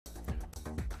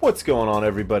What's going on,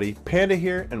 everybody? Panda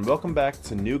here, and welcome back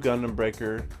to New Gundam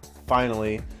Breaker,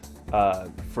 finally,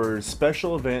 for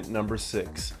special event number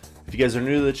 6. If you guys are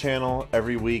new to the channel,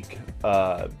 every week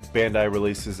Bandai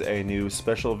releases a new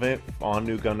special event on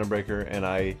New Gundam Breaker, and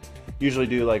I usually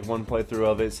do like one playthrough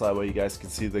of it so that way you guys can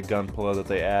see the gunpla that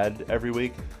they add every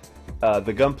week.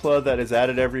 The gunpla that is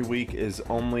added every week is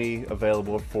only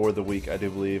available for the week, I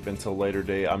do believe, until later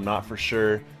date. I'm not for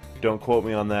sure. Don't quote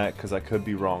me on that because I could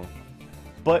be wrong.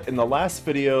 But in the last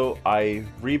video, I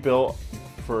rebuilt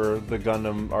for the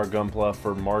Gundam, our gunpla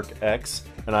for Mark X,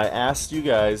 and I asked you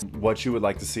guys what you would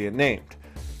like to see it named.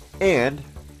 And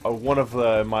one of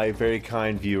my very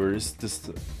kind viewers just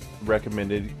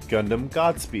recommended Gundam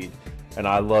Godspeed, and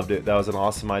I loved it. That was an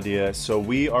awesome idea. So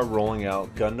we are rolling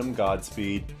out Gundam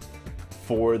Godspeed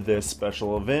for this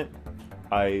special event.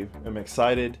 I am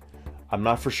excited. I'm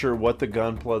not for sure what the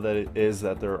gunpla that it is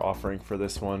that they're offering for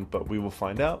this one, but we will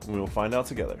find out, and we will find out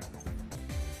together.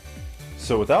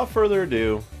 So without further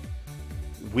ado,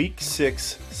 Week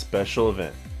 6 special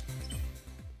event.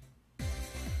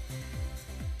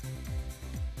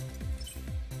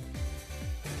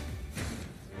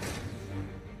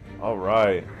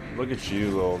 Alright, look at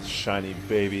you, little shiny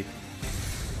baby.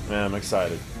 Man, I'm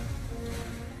excited.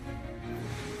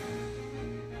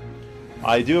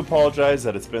 I do apologize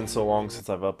that it's been so long since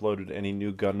I've uploaded any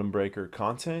new Gundam Breaker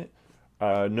content.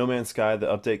 No Man's Sky, the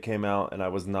update came out, and I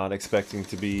was not expecting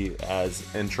to be as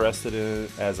interested in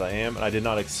it as I am, and I did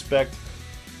not expect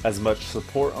as much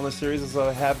support on the series as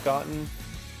I have gotten,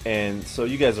 and so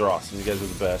you guys are awesome. You guys are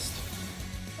the best.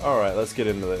 Alright, let's get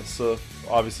into this. So,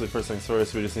 obviously, first things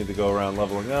first, we just need to go around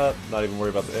leveling up, not even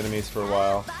worry about the enemies for a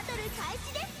while.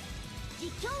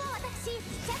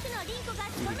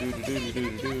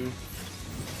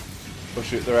 Oh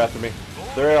shoot, they're after me.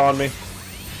 They're on me.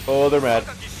 Oh, they're mad.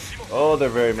 Oh, they're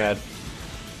very mad.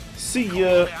 See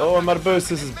ya! Oh, I'm out of boost.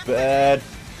 This is bad.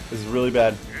 This is really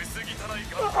bad.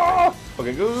 Oh!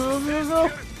 Okay, go.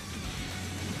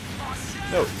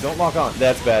 No, don't lock on.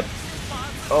 That's bad.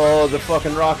 Oh, the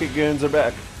fucking rocket goons are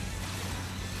back.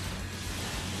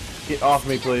 Get off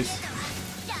me, please.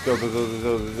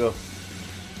 Go.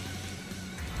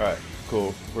 Alright,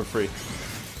 cool. We're free.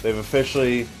 They've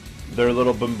officially... Their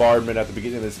little bombardment at the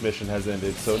beginning of this mission has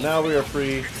ended, so now we are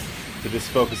free to just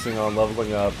focusing on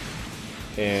leveling up,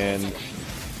 and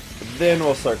then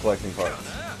we'll start collecting parts.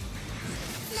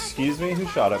 Excuse me, who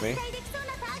shot at me?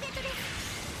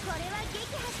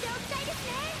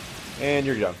 And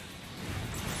you're done.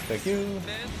 Thank you.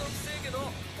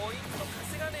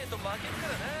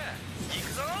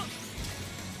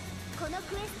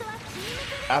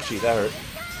 Ouchie, that hurt.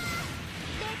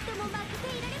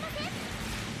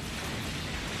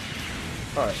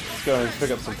 Alright, let's go ahead and pick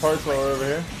up some parts while we're over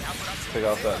here. Take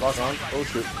off that lock on. Oh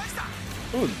shoot.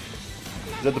 Ooh.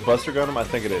 Is that the Buster Gundam? I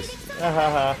think it is.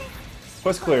 Ahaha.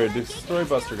 Quest cleared. Destroy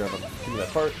Buster Gundam. Give me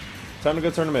that part. Time to go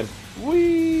turn them in.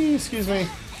 Whee! Excuse me.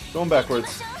 Going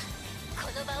backwards.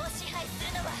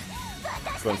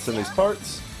 Let's go and send these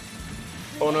parts.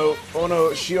 Oh no. Oh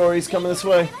no. Shiori's coming this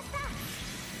way.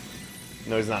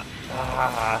 No, he's not.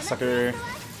 Ah, sucker.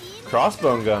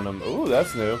 Crossbone Gundam. Ooh,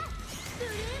 that's new.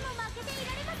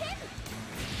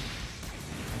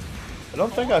 I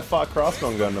don't think I fought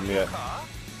Crossbone Gundam yet.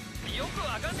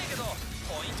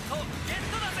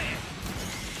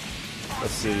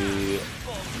 Let's see.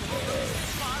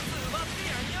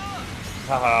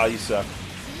 Haha, you suck.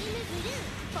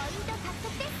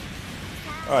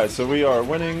 Alright, so we are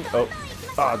winning. Oh,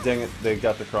 dang it. They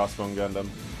got the Crossbone Gundam.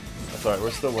 That's alright,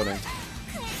 we're still winning.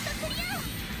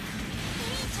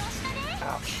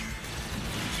 Ouch.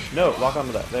 No, lock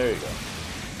onto that. There you go.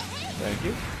 Thank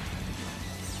you.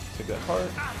 Take that part.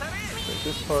 Take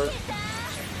this part.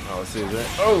 Oh, let's see. Is there...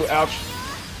 Oh, ouch.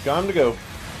 Time to go.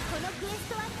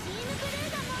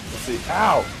 Let's see.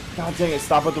 Ow! God dang it.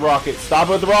 Stop with the rocket. Stop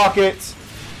with the rockets!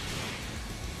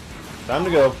 Time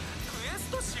to go.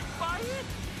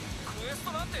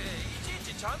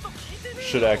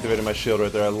 Should have activated my shield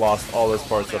right there. I lost all those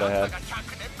parts that I had.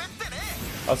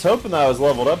 I was hoping that I was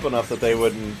leveled up enough that they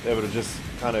would have just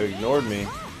kind of ignored me.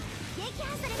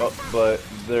 Oh, but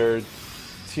they're...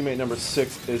 Teammate number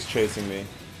 6 is chasing me.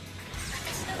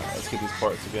 Let's get these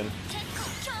parts again.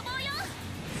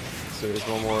 So there's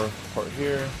one more part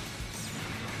here.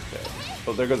 Okay.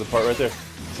 Oh, there goes a part right there.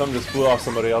 Something just flew off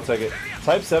somebody. I'll take it.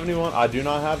 Type 71. I do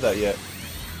not have that yet.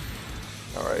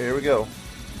 Alright, here we go.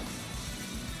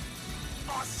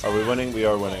 Are we winning? We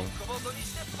are winning.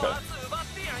 Okay.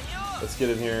 Let's get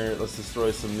in here. Let's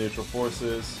destroy some neutral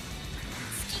forces.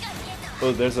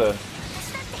 Oh, there's a...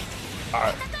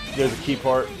 Alright. There's a key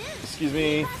part. Excuse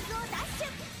me.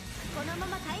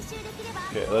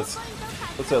 Okay, let's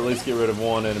at least get rid of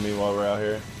one enemy while we're out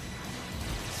here.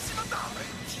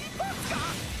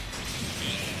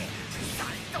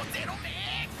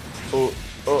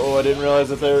 Oh, I didn't realize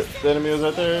that the enemy was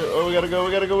right there. Oh, we gotta go.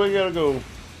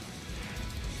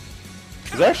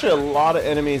 There's actually a lot of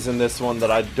enemies in this one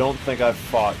that I don't think I've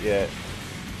fought yet.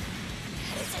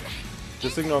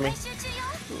 Just ignore me.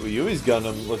 Ooh, Yui's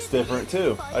Gundam looks different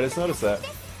too. I just noticed that.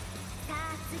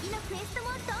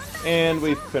 And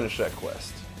we finished that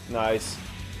quest. Nice.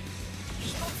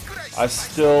 I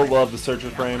still love the Searcher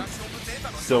frame.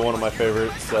 Still one of my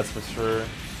favorites, that's for sure.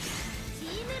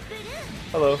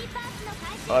 Hello.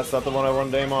 Oh, that's not the one I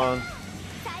wanted to aim on.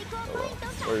 Oh well.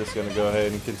 We're just gonna go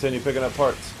ahead and continue picking up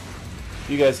parts.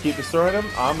 You guys keep destroying them,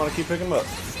 I'm gonna keep picking them up.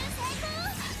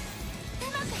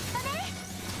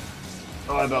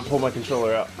 Oh, I about pulled my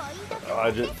controller out. Oh,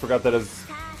 I just forgot that it's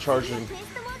charging.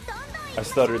 I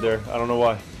stuttered there, I don't know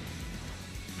why.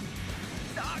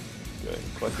 Go ahead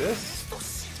and click this.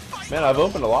 Man, I've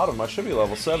opened a lot of them. I should be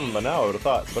level 7 by now, I would have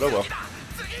thought, but oh well.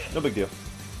 No big deal.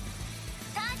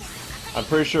 I'm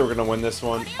pretty sure we're going to win this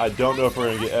one. I don't know if we're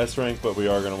going to get S rank, but we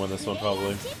are going to win this one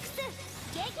probably.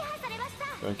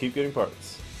 Going to keep getting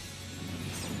parts.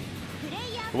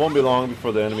 It won't be long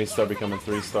before the enemies start becoming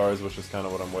 3 stars, which is kind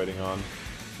of what I'm waiting on.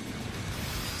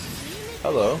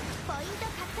 Hello.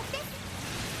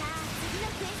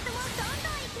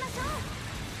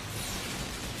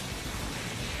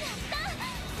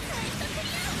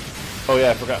 Oh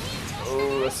yeah, I forgot.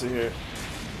 Oh, let's see here.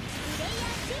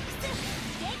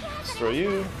 Destroy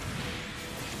you.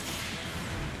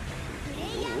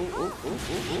 Ooh.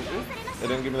 They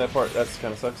didn't give me that part. That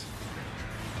kind of sucks.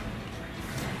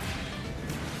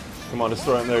 Come on,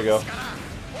 destroy him. There you go.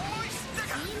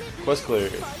 Quest clear.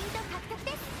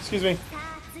 Excuse me.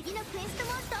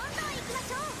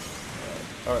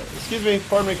 Alright, excuse me.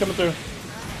 Pardon me, coming through.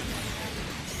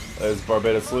 There's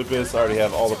Barbados Lupus. I already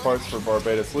have all the parts for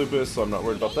Barbados Lupus, so I'm not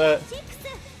worried about that.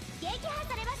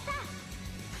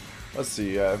 Let's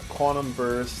see, Quantum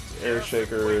Burst, Air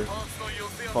Shaker,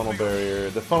 Funnel Barrier.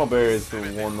 The Funnel Barrier is the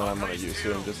one that I'm going to use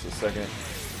here in just a second.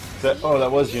 Oh,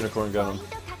 that was Unicorn Gundam.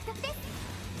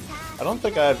 I don't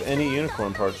think I have any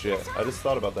Unicorn parts yet. I just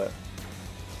thought about that.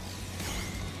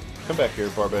 Come back here,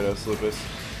 Barbados Lupus.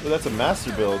 Oh, that's a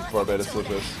Master Build Barbados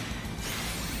Lupus.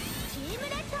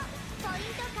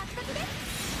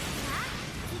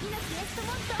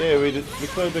 Yeah, we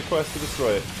cleared the quest to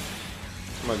destroy it.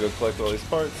 I'm gonna go collect all these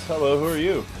parts. Hello, who are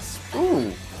you?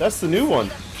 Ooh, that's the new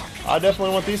one. I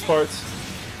definitely want these parts.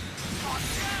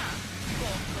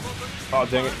 Oh,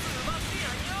 dang it.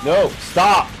 No,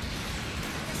 stop!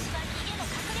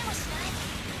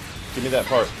 Give me that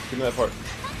part. Give me that part.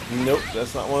 Nope,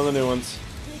 that's not one of the new ones.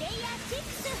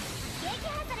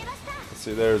 Let's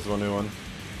see, there's one new one.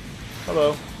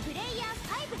 Hello.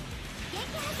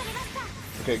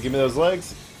 Okay, give me those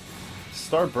legs.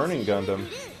 Start burning Gundam.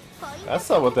 That's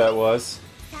not what that was.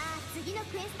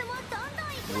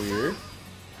 Weird.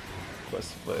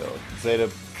 Quest failed. Zeta.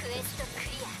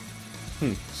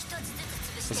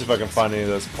 Let's see if I can find any of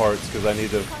those parts, because I need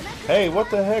to... Hey, what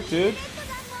the heck, dude?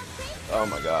 Oh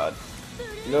my god.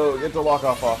 No, get the lock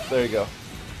off. There you go.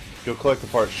 Go collect the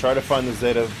parts. Try to find the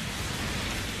Zeta.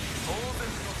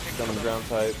 Down on the ground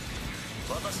type.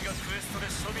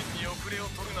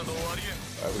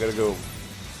 Alright, we gotta go.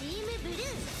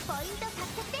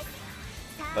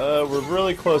 We're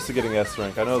really close to getting S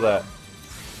rank. I know that.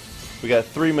 We got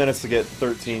 3 minutes to get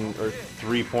 13, or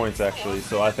 3 points actually,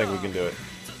 so I think we can do it.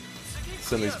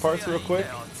 Send these parts real quick.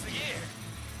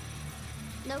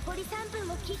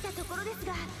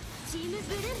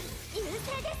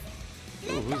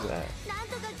 Ooh, who's that?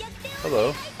 Hello.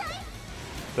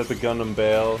 Is that the Gundam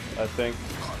Bale, I think?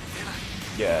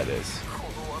 Yeah, it is.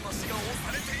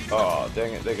 Oh,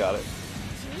 dang it, they got it.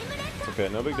 Okay,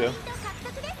 no big deal.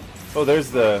 Oh,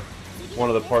 there's the one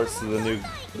of the parts to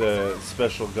the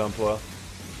special Gunpla.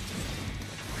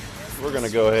 We're gonna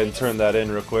go ahead and turn that in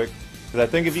real quick, because I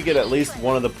think if you get at least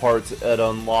one of the parts, it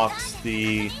unlocks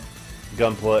the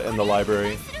Gunpla in the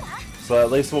library. So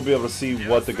at least we'll be able to see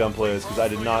what the Gunpla is, because I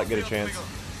did not get a chance.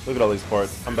 Look at all these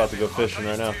parts. I'm about to go fishing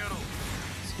right now.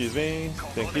 Excuse me.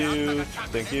 Thank you.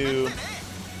 Thank you.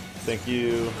 Thank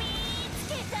you.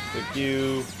 Thank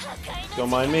you. Don't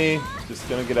mind me. Just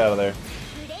gonna get out of there.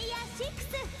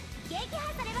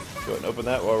 Go ahead and open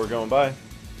that while we're going by.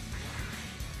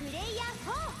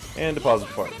 And deposit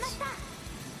parts.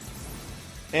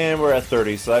 And we're at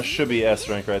 30, so that should be S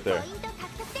rank right there.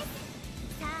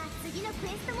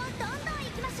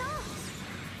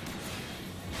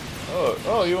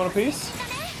 Oh, you want a piece?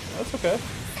 That's okay.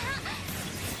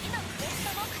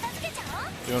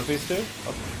 You want a piece too?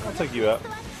 I'll take you out.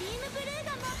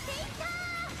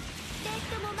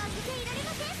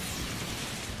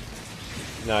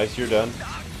 Nice, you're done.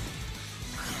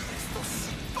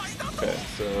 Okay,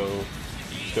 so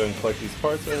let's go and collect these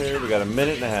parts right here. We got a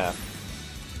minute and a half.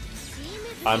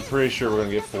 I'm pretty sure we're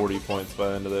gonna get 40 points by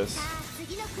the end of this.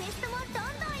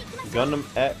 Gundam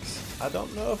X. I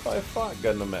don't know if I fought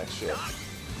Gundam X yet.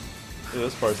 Ooh,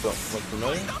 those parts don't look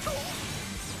familiar.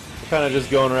 I'm kind of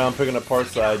just going around picking up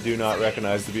parts that I do not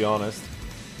recognize, to be honest.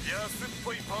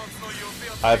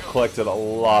 I've collected a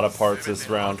lot of parts this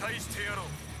round.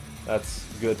 That's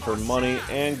good for money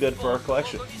and good for our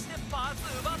collection.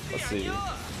 Let's see.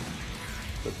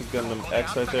 Put the Gundam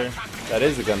X right there. That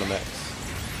is a Gundam X.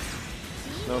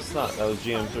 No, it's not. That was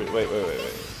GM3. Wait.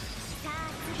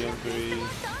 GM3.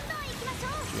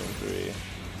 GM3.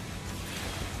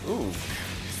 Ooh.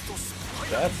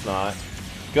 That's not.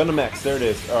 Gundam X. There it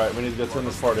is. Alright, we need to go turn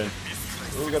this part in.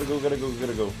 Ooh, gotta go.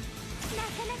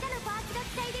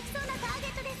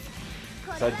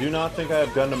 So I do not think I have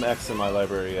Gundam X in my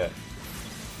library yet.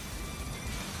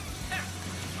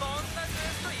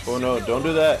 Oh no, don't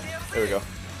do that. There we go.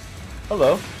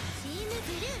 Hello.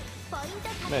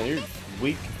 Man, you're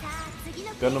weak.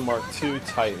 Gundam Mark II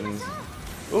Titans.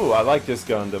 Ooh, I like this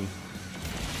Gundam.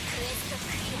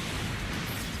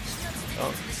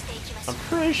 Oh, I'm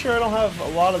pretty sure I don't have a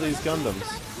lot of these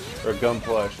Gundams. Or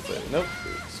Gunpla, I should say. Nope.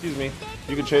 Excuse me.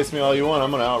 You can chase me all you want.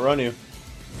 I'm gonna outrun you.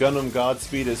 Gundam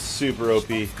GODSPEED is super OP.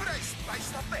 Like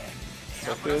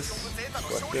this.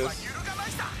 Like this.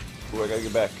 Ooh, I gotta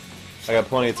get back. I got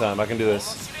plenty of time. I can do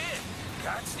this.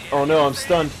 Oh no, I'm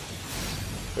stunned.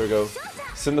 There we go.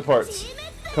 Send the parts.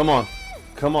 Come on.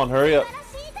 Come on, hurry up.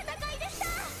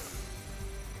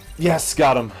 Yes,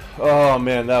 got him. Oh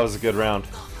man, that was a good round.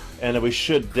 And we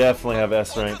should definitely have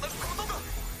S rank.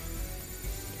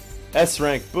 S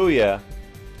rank, booyah.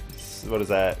 What is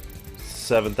that?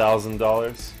 $7,000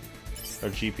 or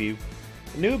GP.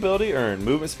 New ability earned.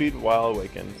 Movement speed while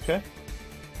awakened. Okay.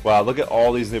 Wow, look at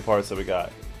all these new parts that we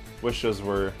got. Wish those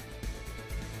were.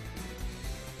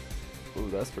 Ooh,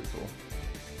 that's pretty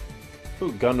cool.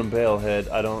 Ooh, Gundam Bale Head.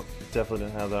 Definitely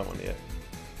didn't have that one yet.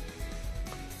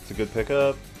 It's a good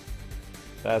pickup.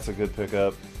 That's a good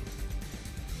pickup.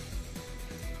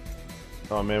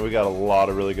 Oh man, we got a lot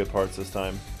of really good parts this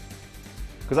time.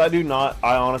 Because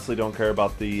I honestly don't care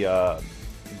about the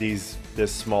this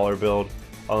smaller build.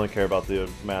 I only care about the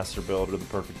master build or the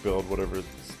perfect build, whatever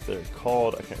they're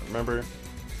called. I can't remember.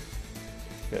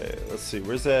 Okay, let's see.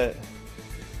 Where's that?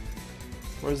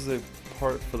 Where's the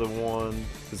part for the one?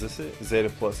 Is this it? Zeta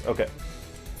Plus. Okay.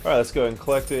 Alright, let's go ahead and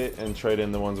collect it and trade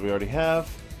in the ones we already have.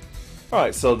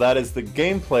 Alright, so that is the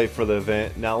gameplay for the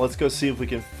event. Now let's go see if we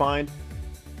can find...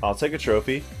 I'll take a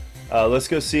trophy. Let's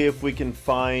go see if we can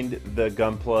find the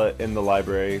Gunpla in the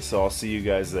library, so I'll see you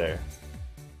guys there.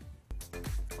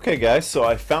 Okay guys, so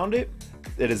I found it.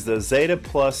 It is the Zeta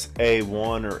Plus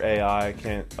A1 or AI,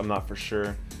 I'm not for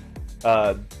sure.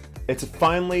 It's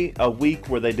finally a week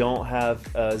where they don't have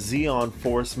a Zeon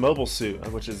Force mobile suit,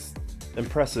 which is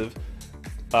impressive.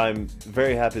 I'm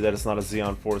very happy that it's not a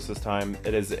Zeon Force this time.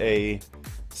 It is a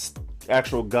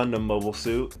actual Gundam mobile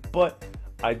suit, but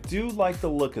I do like the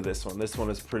look of this one. This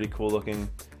one is pretty cool looking.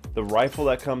 The rifle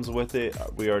that comes with it,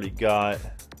 we already got.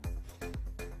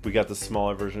 We got the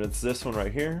smaller version. It's this one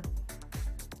right here.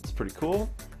 It's pretty cool.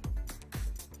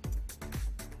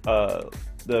 The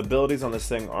abilities on this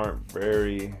thing aren't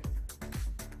very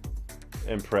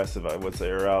impressive, I would say,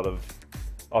 or out of...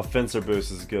 Offensive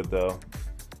boost is good though.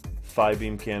 Thigh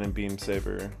beam cannon, beam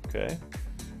saber, okay.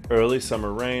 Early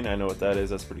summer rain, I know what that is,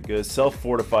 that's pretty good. Self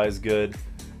fortify is good.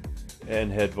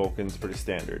 And head Vulcan's pretty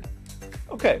standard.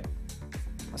 Okay,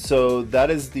 so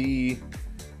that is the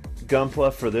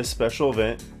Gunpla for this special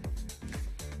event.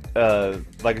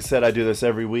 Like I said, I do this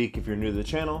every week if you're new to the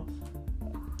channel.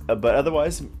 But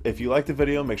otherwise, if you like the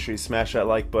video, make sure you smash that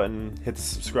like button, hit the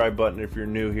subscribe button if you're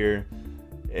new here.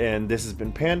 And this has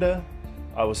been Panda.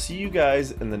 I will see you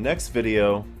guys in the next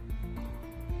video.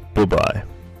 Bye-bye.